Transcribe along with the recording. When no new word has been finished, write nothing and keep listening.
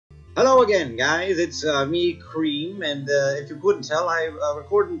Hello again, guys. It's me, Cream, and if you couldn't tell, I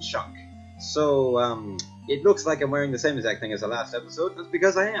record in chunk. So, it looks like I'm wearing the same exact thing as the last episode. That's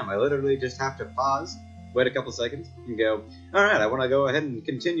because I am. I literally just have to pause, wait a couple seconds, and go, alright, I want to go ahead and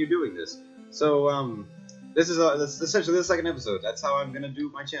continue doing this. So, this is essentially the second episode. That's how I'm going to do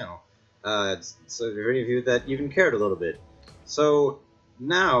my channel. So for any of you that even cared a little bit. So,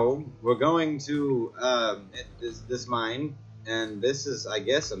 now, we're going to this mine. And this is, I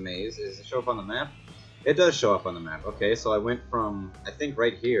guess, a maze. Does it show up on the map? It does show up on the map. Okay, so I went from, I think,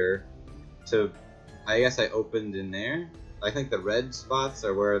 right here to, I guess I opened in there. I think the red spots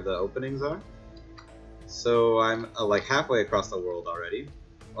are where the openings are. So I'm like halfway across the world already.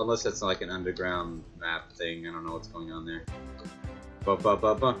 Unless it's like an underground map thing. I don't know what's going on there.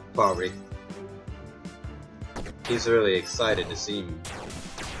 Probably. He's really excited to see me.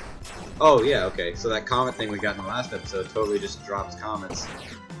 Oh yeah, okay, so that comet thing we got in the last episode totally just drops comets.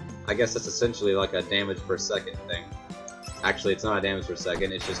 I guess that's essentially like a damage per second thing. Actually, it's not a damage per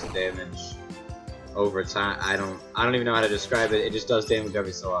second, it's just a damage over time. I don't even know how to describe it. It just does damage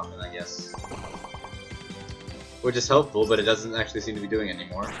every so often, I guess. Which is helpful, but it doesn't actually seem to be doing it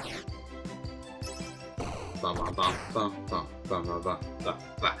anymore.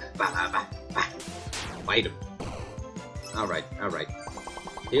 Fight him. Alright, alright.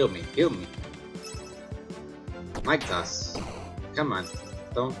 Heal me, heal me. Mike Toss. Come on.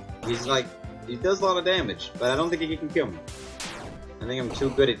 Don't. He's like. He does a lot of damage, but I don't think he can kill me. I think I'm too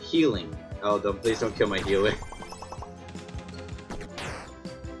good at healing. Oh, please don't kill my healer.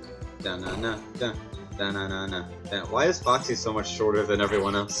 Why is Foxy so much shorter than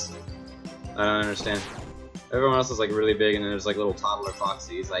everyone else? I don't understand. Everyone else is like really big, and then there's like little toddler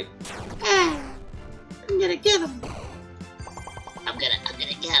Foxy. He's like, I'm gonna get him. I'm gonna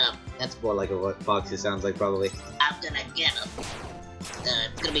get him. That's more like what Foxy sounds like, probably. I'm gonna get him.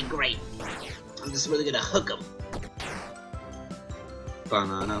 It's gonna be great. I'm just really gonna hook him.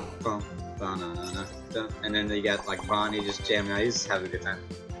 Banana, banana, and then you got like Bonnie just jamming out. He's just having a good time.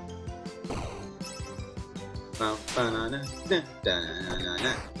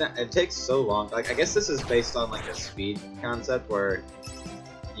 It takes so long. Like, I guess this is based on like a speed concept where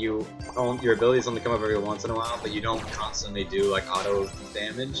your abilities only come up every once in a while, but you don't constantly do like auto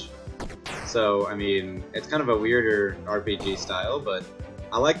damage. So I mean, it's kind of a weirder RPG style, but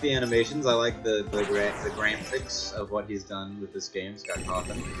I like the animations. I like the graphics of what he's done with this game. Scott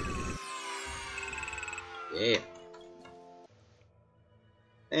Cawthon. Yeah.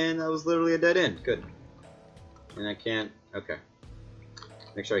 And that was literally a dead end. Good. And I can't. Okay.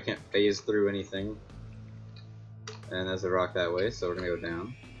 Make sure I can't phase through anything. And there's a rock that way, so we're gonna go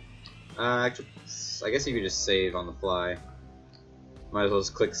down. Actually, I guess you could just save on the fly. Might as well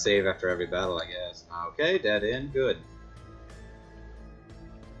just click save after every battle, I guess. Okay, dead end, good.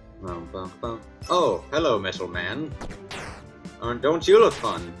 Oh, hello, Metal Man. Don't you look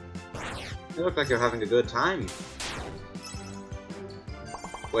fun? You look like you're having a good time.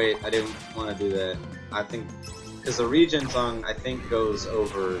 Wait, I didn't want to do that. I think, because the regen song, I think, goes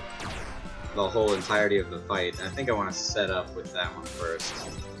over the whole entirety of the fight. I think I want to set up with that one first.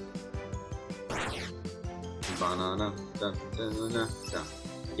 Banana,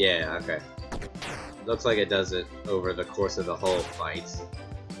 yeah, okay. Looks like it does it over the course of the whole fight,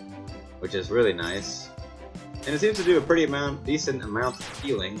 which is really nice. And it seems to do a pretty decent amount of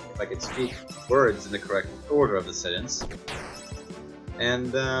healing, if I could speak words in the correct order of the sentence.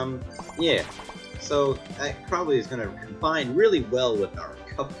 And, yeah. So, that probably is going to combine really well with our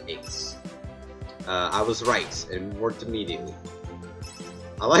cupcakes. I was right, and worked immediately.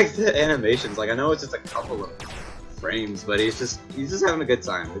 I like the animations. Like, I know it's just a couple of frames, but he's just having a good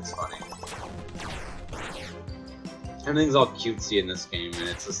time. It's funny. Everything's all cutesy in this game, and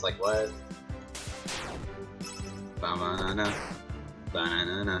it's just like, what? Banana,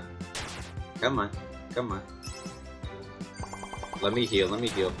 banana. Come on, come on. Let me heal. Let me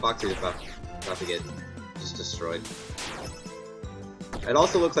heal. Foxy's about to get just destroyed. It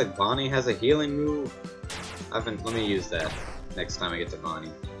also looks like Bonnie has a healing move. Let me use that next time I get to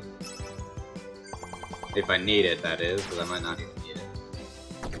Bonnie. If I need it, that is, because I might not even need it.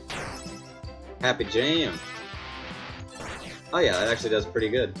 Happy Jam! Oh yeah, that actually does pretty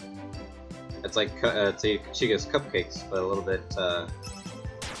good. It's like Chica's cupcakes, but a little bit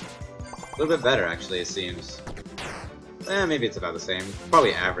better actually, it seems. Maybe it's about the same.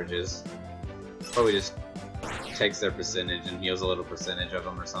 Probably averages. Probably just takes their percentage and heals a little percentage of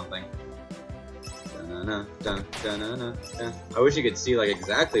them or something. I wish you could see like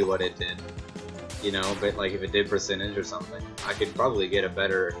exactly what it did, you know, but like if it did percentage or something, I could probably get a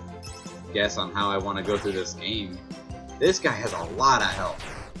better guess on how I want to go through this game. This guy has a lot of health.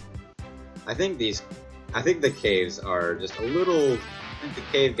 I think the caves are just a little. I think the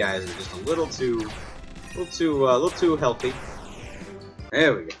cave guys are just a little too healthy.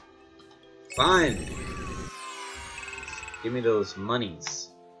 There we go. Fine. Give me those monies.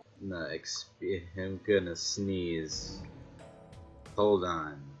 I'm gonna sneeze. Hold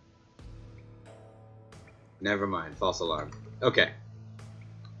on. Never mind. False alarm. Okay.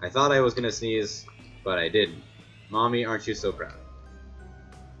 I thought I was gonna sneeze, but I didn't. Mommy, aren't you so proud?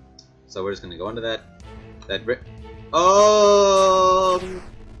 So we're just gonna go into that brick.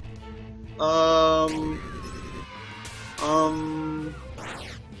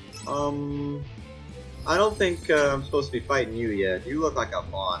 I don't think I'm supposed to be fighting you yet. You look like a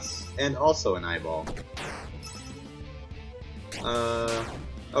boss, and also an eyeball.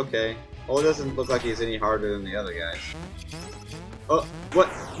 Okay. Well, it doesn't look like he's any harder than the other guys. Oh, what?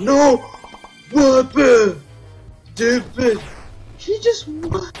 No! What the? Stupid! He just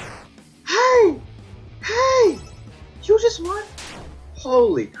won! Hey! Hey! You just won?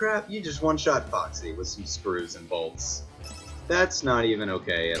 Holy crap, you just one-shot Foxy with some screws and bolts. That's not even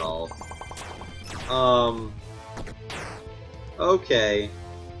okay at all. Okay.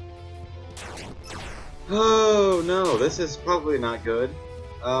 Oh no, this is probably not good.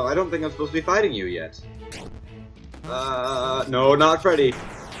 I don't think I'm supposed to be fighting you yet. No, not Freddy.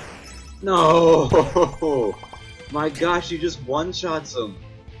 No! My gosh, you just one-shots him.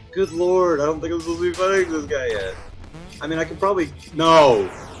 Good lord, I don't think I'm supposed to be fighting this guy yet. I mean, I could probably... No!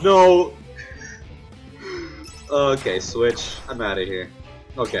 No! Okay, switch. I'm out of here.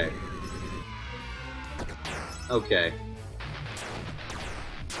 Okay. Okay.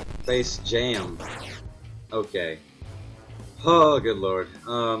 Face jam. Okay. Oh, good lord.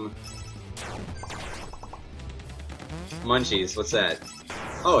 Munchies, what's that?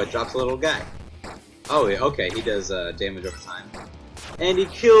 Oh, it drops a little guy. Oh, yeah, okay, he does damage over time. And he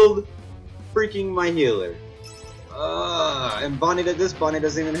killed freaking my healer. And this Bonnie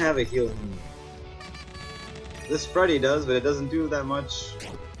doesn't even have a heal move. This Freddy does, but it doesn't do that much.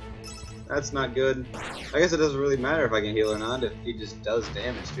 That's not good. I guess it doesn't really matter if I can heal or not, if he just does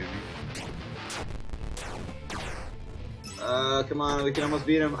damage to me. Come on, we can almost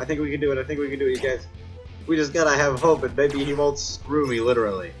beat him. I think we can do it, you guys. We just gotta have hope, and maybe he won't screw me,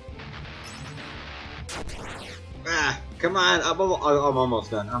 literally. Ah, come on, I'm almost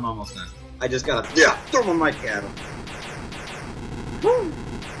done, I just gotta, throw my mic at him. Whew.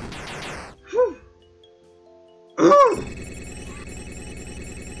 Whew.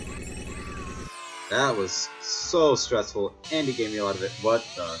 That was so stressful, and he gave me a lot of it. What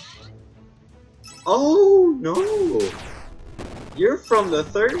the? Oh no! You're from the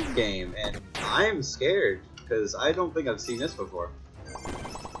third game, and I'm scared, because I don't think I've seen this before.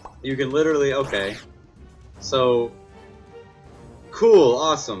 You can literally, okay. So, cool,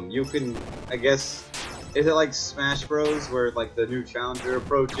 awesome. You can, I guess, is it like Smash Bros, where like the new challenger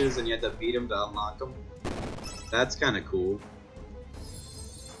approaches and you have to beat him to unlock him? That's kind of cool.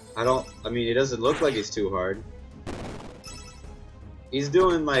 I mean, it doesn't look like he's too hard. He's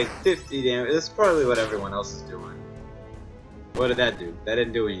doing like 50 damage. That's probably what everyone else is doing. What did that do? That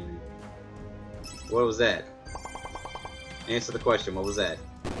didn't do anything. What was that? Answer the question, what was that?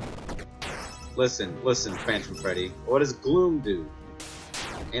 Listen, Phantom Freddy. What does Gloom do?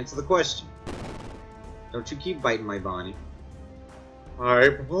 Answer the question. Don't you keep biting my Bonnie. My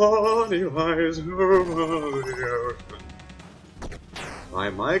Bonnie lies over the ocean. My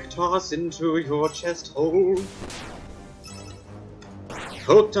mic toss into your chest hole.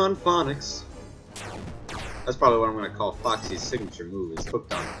 Hooked on phonics. That's probably what I'm gonna call Foxy's signature move, is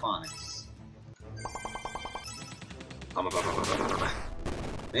hooked on phonics.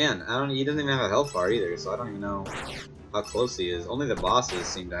 Man, he doesn't even have a health bar either, so I don't even know how close he is. Only the bosses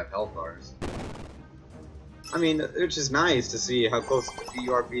seem to have health bars. I mean, which is nice to see how close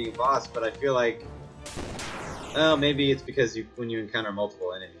you are being boss, but I feel like, well, maybe it's because when you encounter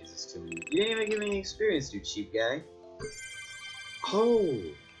multiple enemies, it's too many. You didn't even give me any experience, you cheap guy. Oh,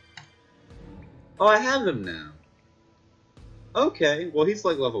 I have him now. Okay, well he's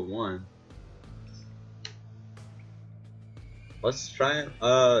like level 1. Let's try it.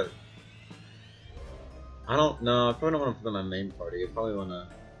 I don't know. I probably don't want to put him in my main party. I probably want to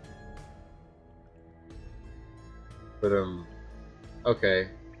put him. Okay,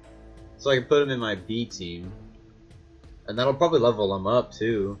 so I can put him in my B team, and that'll probably level him up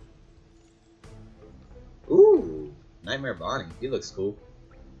too. Ooh, Nightmare Bonnie. He looks cool.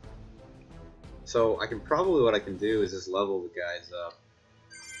 So I can probably, what I can do is just level the guys up.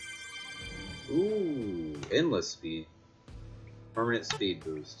 Ooh, endless speed. Permanent speed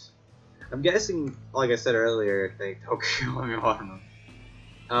boost. I'm guessing, like I said earlier, if they don't kill me on them.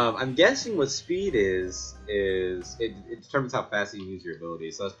 I'm guessing what speed is it determines how fast you use your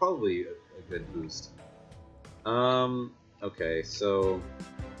ability, so that's probably a good boost. Okay, so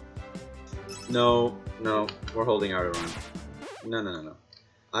no, we're holding our run. No.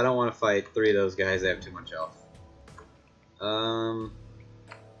 I don't want to fight 3 of those guys. They have too much health.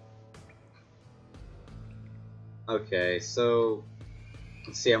 Okay, so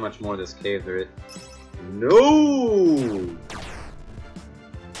let's see how much more of this cave there is. No!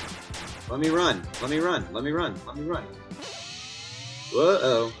 Let me run.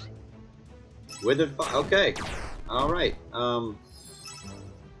 Whoa. Withered fire. Okay. Alright.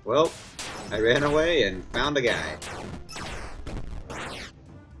 Well, I ran away and found a guy.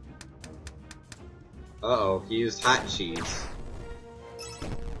 Uh-oh, he used hot cheese.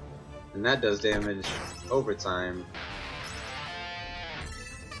 And that does damage over time.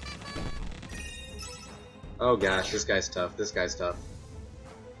 Oh gosh, this guy's tough.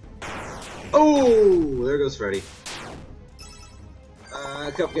 Oh, there goes Freddy.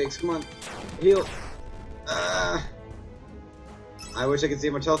 Cupcakes, come on. Heal. I wish I could see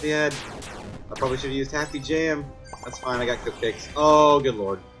how much health he had. I probably should have used Happy Jam. That's fine, I got cupcakes. Oh, good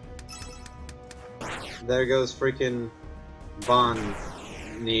lord. There goes freaking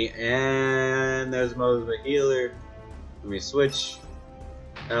Bonnie. And there's Mose the healer. Let me switch.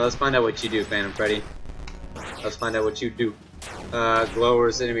 Let's find out what you do, Phantom Freddy. Let's find out what you do.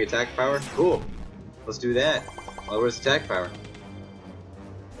 Lowers enemy attack power. Cool. Let's do that. Lowers attack power.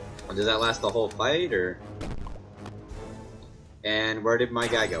 Does that last the whole fight, or? And where did my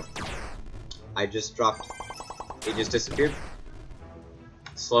guy go? I just dropped. He just disappeared.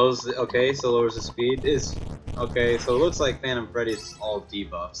 Slows. Okay, so lowers the speed. Is okay. So it looks like Phantom Freddy's all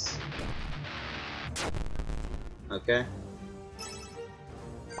debuffs. Okay.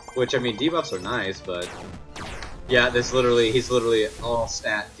 Which I mean, debuffs are nice, but yeah, he's literally all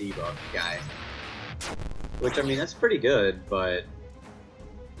stat debuff guy. Which I mean, that's pretty good, but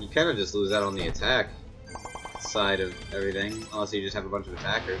you kind of just lose out on the attack side of everything, unless you just have a bunch of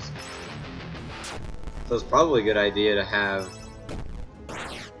attackers. So it's probably a good idea to have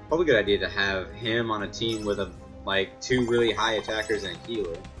him on a team with like 2 really high attackers and a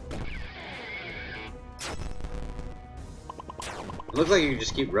healer. It looks like you can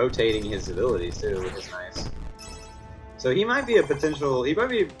just keep rotating his abilities too, which is nice. So he might be a potential. He might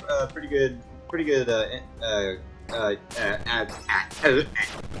be a pretty good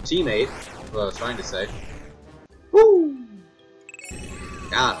teammate. What I was trying to say. Woo!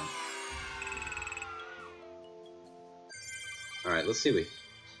 Got him. All right, let's see.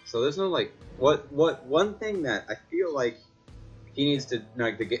 So there's no like one thing that I feel like he needs to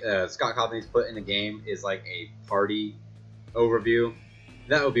Scott Cobb needs to put in the game is like a party overview.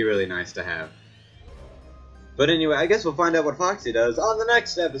 That would be really nice to have. But anyway, I guess we'll find out what Foxy does on the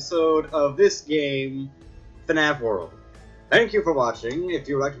next episode of this game, FNaf World. Thank you for watching. If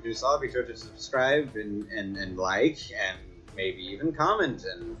you would like to do so, be sure to subscribe and like, and maybe even comment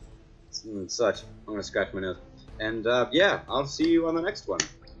and such. I'm gonna scratch my nose. And yeah, I'll see you on the next one.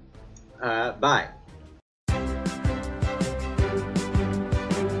 Bye.